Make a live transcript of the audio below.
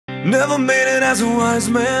Never made it as a wise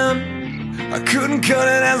man. I couldn't cut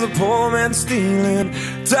it as a poor man stealing.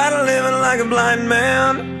 Tired of living like a blind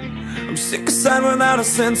man. I'm sick aside without a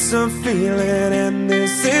sense of feeling. And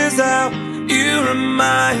this is how you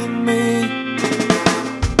remind me.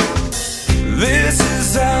 This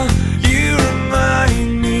is how you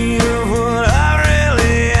remind me of what I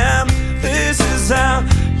really am. This is how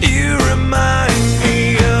you remind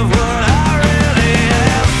me of what I really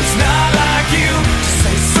am. It's not like you to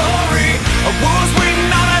say sorry. I was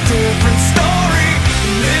waiting on a different story.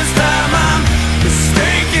 This time I'm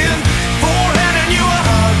mistaken for handing you a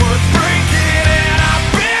heart worth breaking. And I've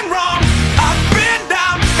been wrong, I've been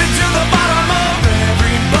down, been to the bottom of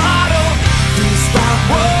every bottle. These five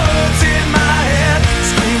words in my head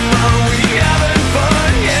scream, are we having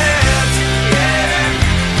fun yet? Yeah,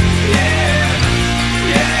 yeah,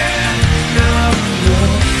 yeah, no, no.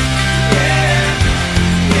 Yeah,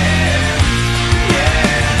 yeah,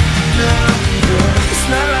 yeah, no, no. It's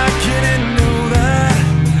not like you didn't know that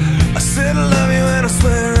I said I love you and I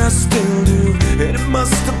swear I still do. And it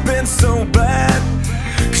must have been so bad,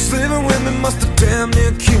 'cause living with me must have damn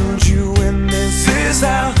near killed you. And this is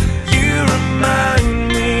how you remind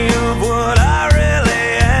me of what I really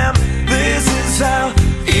am. This is how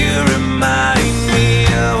you remind me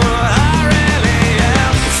of what I really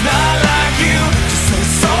am. It's not like you to say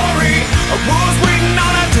sorry. I was waiting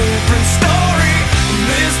on a different story. And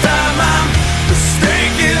this time I'm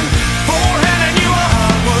mistaken for handing you a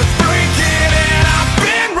heart worth breaking. And I've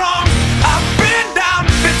been wrong, I've been down,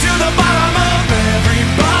 been to the bottom of every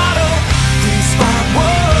bottle. These five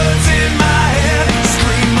words in my head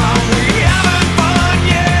scream, are we having fun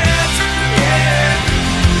yet? Yeah,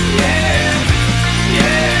 yeah,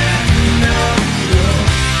 yeah, no, no.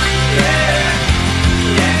 Yeah,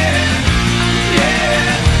 yeah, yeah,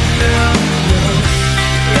 no, no.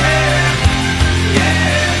 Yeah,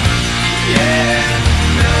 yeah, yeah,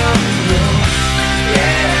 no, no.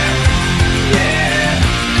 Yeah, yeah,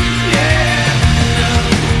 yeah, no,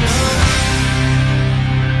 no.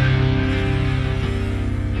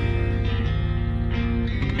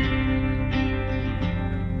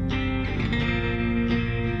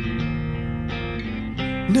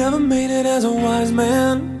 Never made it as a wise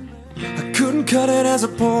man. I couldn't cut it as a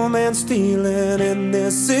poor man stealing. And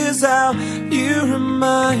this is how you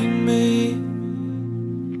remind me.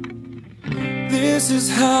 This is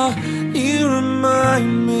how you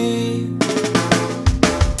remind me.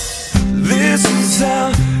 This is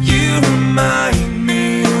how you remind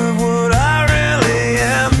me of what I really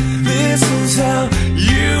am. This is how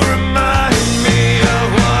you remind me of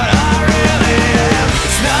what I really am.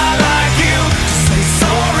 It's not like you to say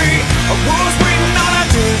sorry. I was waiting on a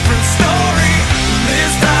different story.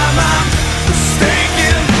 This time I'm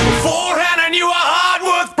mistaken for handing you a heart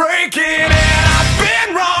worth breaking. And I've been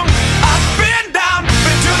wrong, I've been down,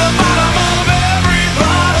 been to the bottom of every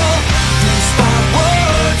bottle. These five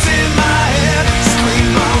words in my head scream,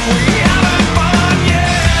 are we having fun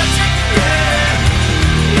yet? Yeah,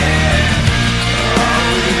 yeah,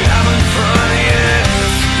 are we having fun yet?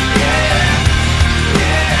 Yeah,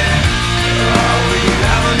 yeah, are we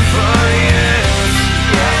having fun yet?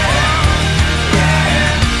 Yeah, yeah,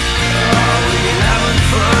 are we having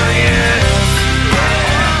fun yet?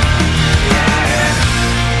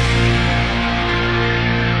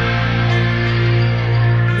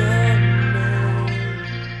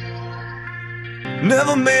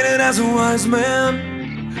 Never made it as a wise man.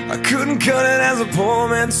 I couldn't cut it as a poor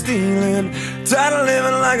man stealing. Tired of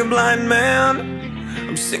living like a blind man.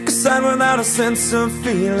 I'm sick aside without a sense of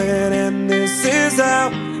feeling. And this is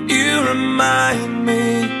how you remind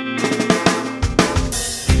me.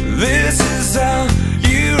 This is how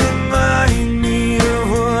you remind me of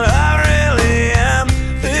what I really am.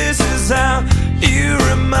 This is how you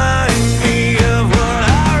remind me of what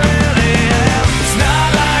I really am. It's not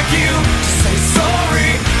like you to say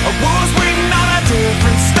sorry. I was waiting on a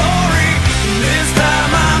different story. This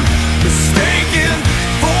time I'm mistaken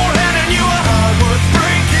for handing you a heart worth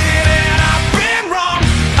breaking. And I've been wrong,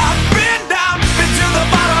 I've been down, been to the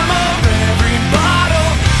bottom of every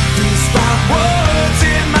bottle. These five words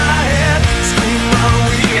in my head scream, are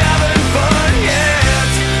we having fun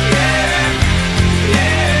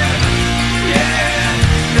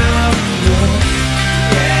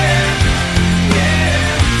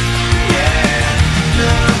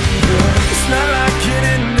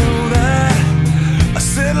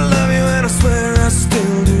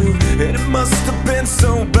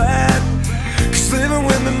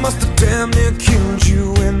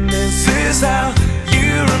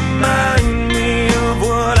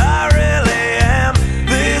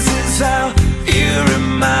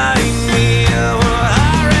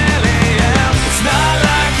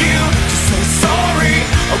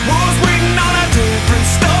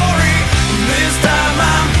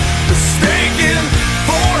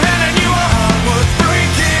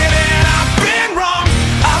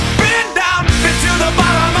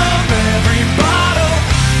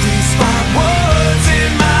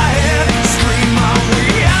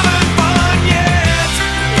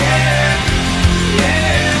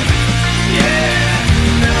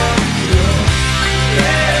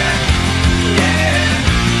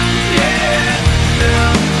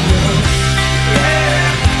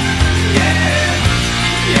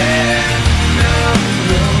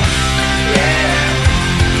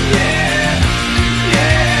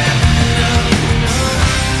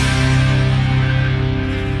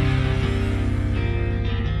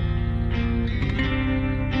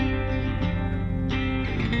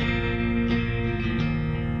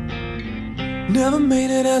made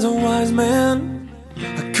it as a wise man,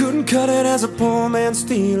 I couldn't cut it as a poor man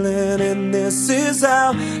stealing. And this is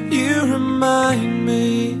how you remind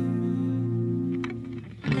me.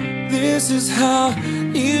 This is how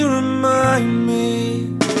you remind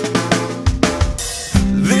me.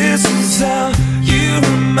 This is how you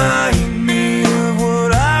remind me.